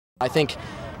I think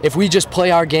if we just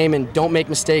play our game and don't make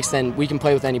mistakes, then we can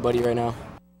play with anybody right now.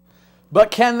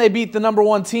 But can they beat the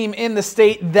 #1 team in the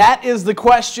state? That is the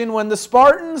question when the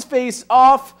Spartans face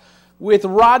off with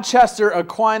Rochester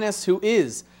Aquinas, who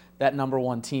is that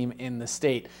 #1 team in the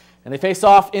state. And they face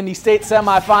off in the state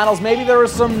semifinals. Maybe there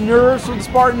was some nerves for the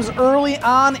Spartans early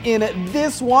on in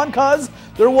this one because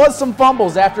there was some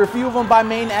fumbles after a few of them by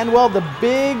Maine Enwell. The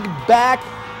big back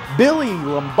Billy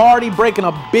Lombardi breaking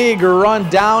a big run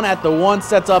down at the 1,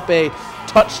 sets up a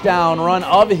touchdown run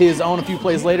of his own a few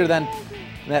plays later. Then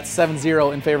that's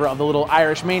 7-0 in favor of the Little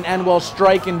Irish. Maine Enwell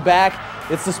striking back.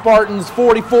 It's the Spartans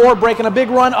 44 breaking a big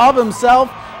run of himself.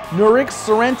 Nurik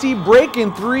Sorrenti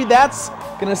breaking 3. That's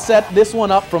going to set this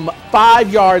one up from 5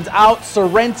 yards out.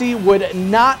 Sorrenti would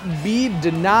not be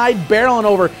denied, barreling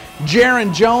over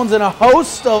Jaron Jones, and a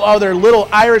host of other Little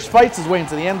Irish fights his way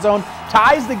into the end zone.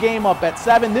 Ties the game up at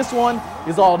 7. This one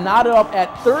is all knotted up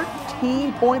at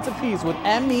 13 points apiece with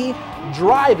ME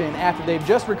driving after they've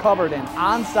just recovered an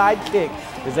onside kick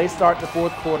as they start the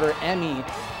 4th quarter. ME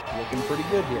looking pretty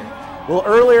good here. Well,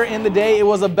 earlier in the day, it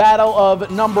was a battle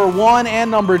of #1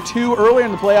 and #2. Earlier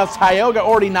in the playoffs, Tioga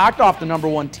already knocked off the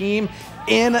 #1 team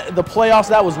in the playoffs.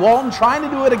 That was Walton trying to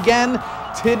do it again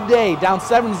today. Down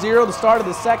 7-0 the start of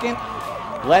the second.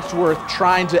 Letchworth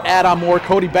trying to add on more.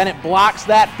 Cody Bennett blocks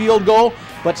that field goal,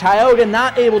 but Tioga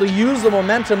not able to use the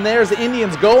momentum there as the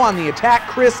Indians go on the attack.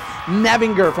 Chris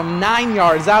Nevinger from 9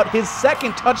 yards out, his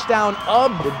 2nd touchdown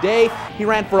of the day. He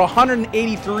ran for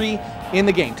 183 in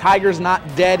the game. Tigers not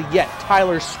dead yet.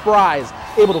 Tyler Spry's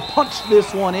able to punch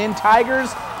this one in.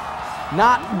 Tigers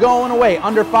not going away.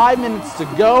 Under 5 minutes to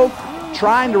go.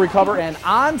 Trying to recover an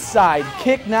onside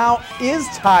kick now is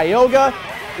Tioga.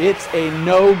 It's a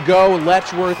no-go.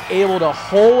 Letchworth able to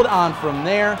hold on from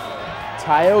there.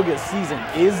 Tioga's season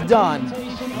is done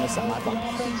in the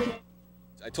semifinals.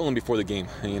 I told him before the game,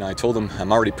 I told him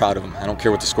I'm already proud of him. I don't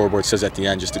care what the scoreboard says at the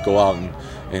end, just to go out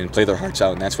and play their hearts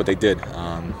out, and that's what they did.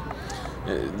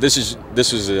 This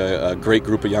is a great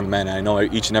group of young men. I know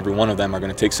each and every one of them are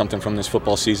going to take something from this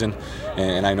football season,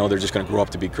 and I know they're just going to grow up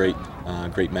to be great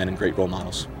men and great role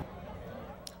models.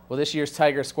 Well, this year's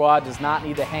Tiger squad does not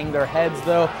need to hang their heads,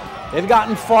 though. They've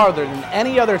gotten farther than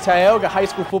any other Tioga high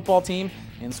school football team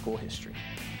in school history.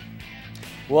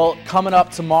 Well, coming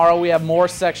up tomorrow, we have more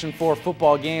Section 4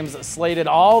 football games slated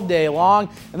all day long,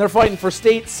 and they're fighting for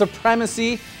state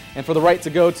supremacy and for the right to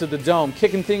go to the Dome.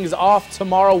 Kicking things off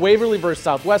tomorrow, Waverly versus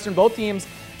Southwestern. Both teams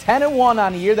 10-1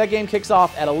 on the year. That game kicks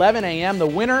off at 11 a.m. The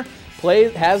winner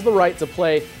has the right to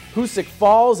play Hoosick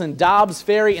Falls and Dobbs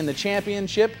Ferry in the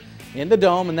championship in the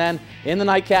Dome. And then in the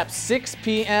nightcap, 6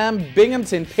 p.m.,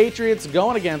 Binghamton Patriots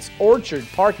going against Orchard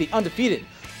Park, the undefeated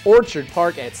Orchard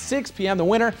Park at 6 p.m. The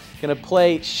winner going to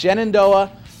play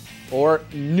Shenandoah or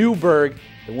Newburgh.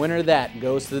 The winner of that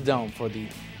goes to the Dome for the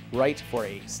right for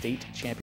a state championship.